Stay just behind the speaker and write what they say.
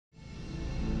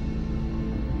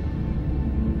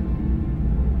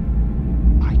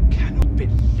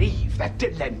that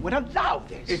Delenn would allow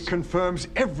this. It confirms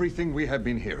everything we have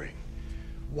been hearing.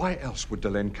 Why else would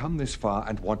Delenn come this far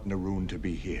and want Naroon to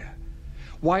be here?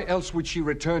 Why else would she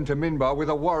return to Minbar with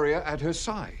a warrior at her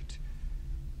side?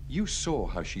 You saw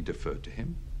how she deferred to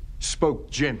him, spoke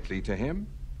gently to him.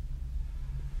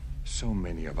 So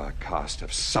many of our caste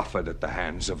have suffered at the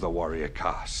hands of the warrior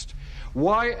caste.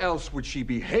 Why else would she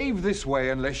behave this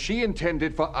way unless she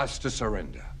intended for us to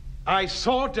surrender? I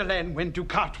saw Delenn when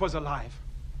Dukat was alive.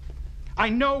 I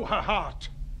know her heart.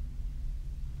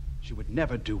 She would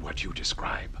never do what you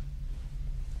describe.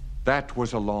 That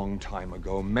was a long time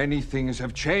ago. Many things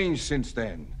have changed since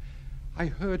then. I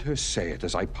heard her say it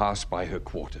as I passed by her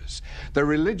quarters. The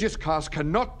religious caste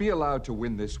cannot be allowed to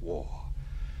win this war.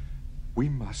 We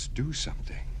must do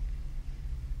something.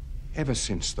 Ever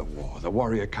since the war, the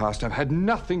warrior caste have had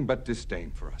nothing but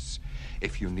disdain for us.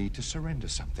 If you need to surrender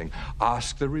something,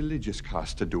 ask the religious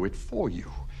caste to do it for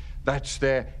you. That's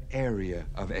their area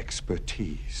of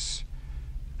expertise.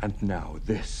 And now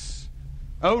this.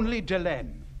 Only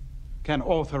Delenn can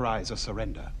authorize a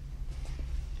surrender.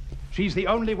 She's the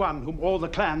only one whom all the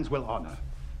clans will honor.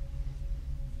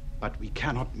 But we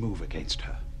cannot move against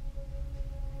her.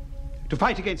 To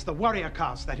fight against the warrior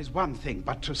caste, that is one thing,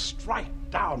 but to strike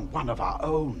down one of our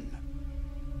own,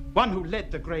 one who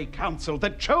led the Grey Council, the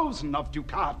chosen of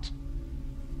Dukat,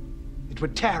 it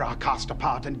would tear our caste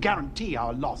apart and guarantee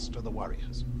our loss to the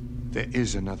warriors. There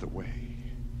is another way.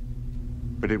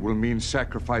 But it will mean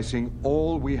sacrificing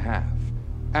all we have,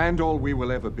 and all we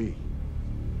will ever be.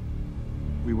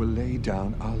 We will lay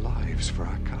down our lives for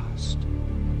our caste.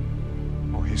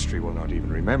 Oh, history will not even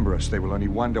remember us. They will only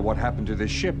wonder what happened to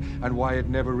this ship and why it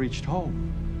never reached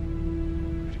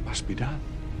home. But it must be done.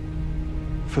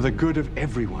 For the good of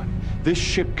everyone, this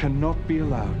ship cannot be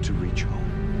allowed to reach home.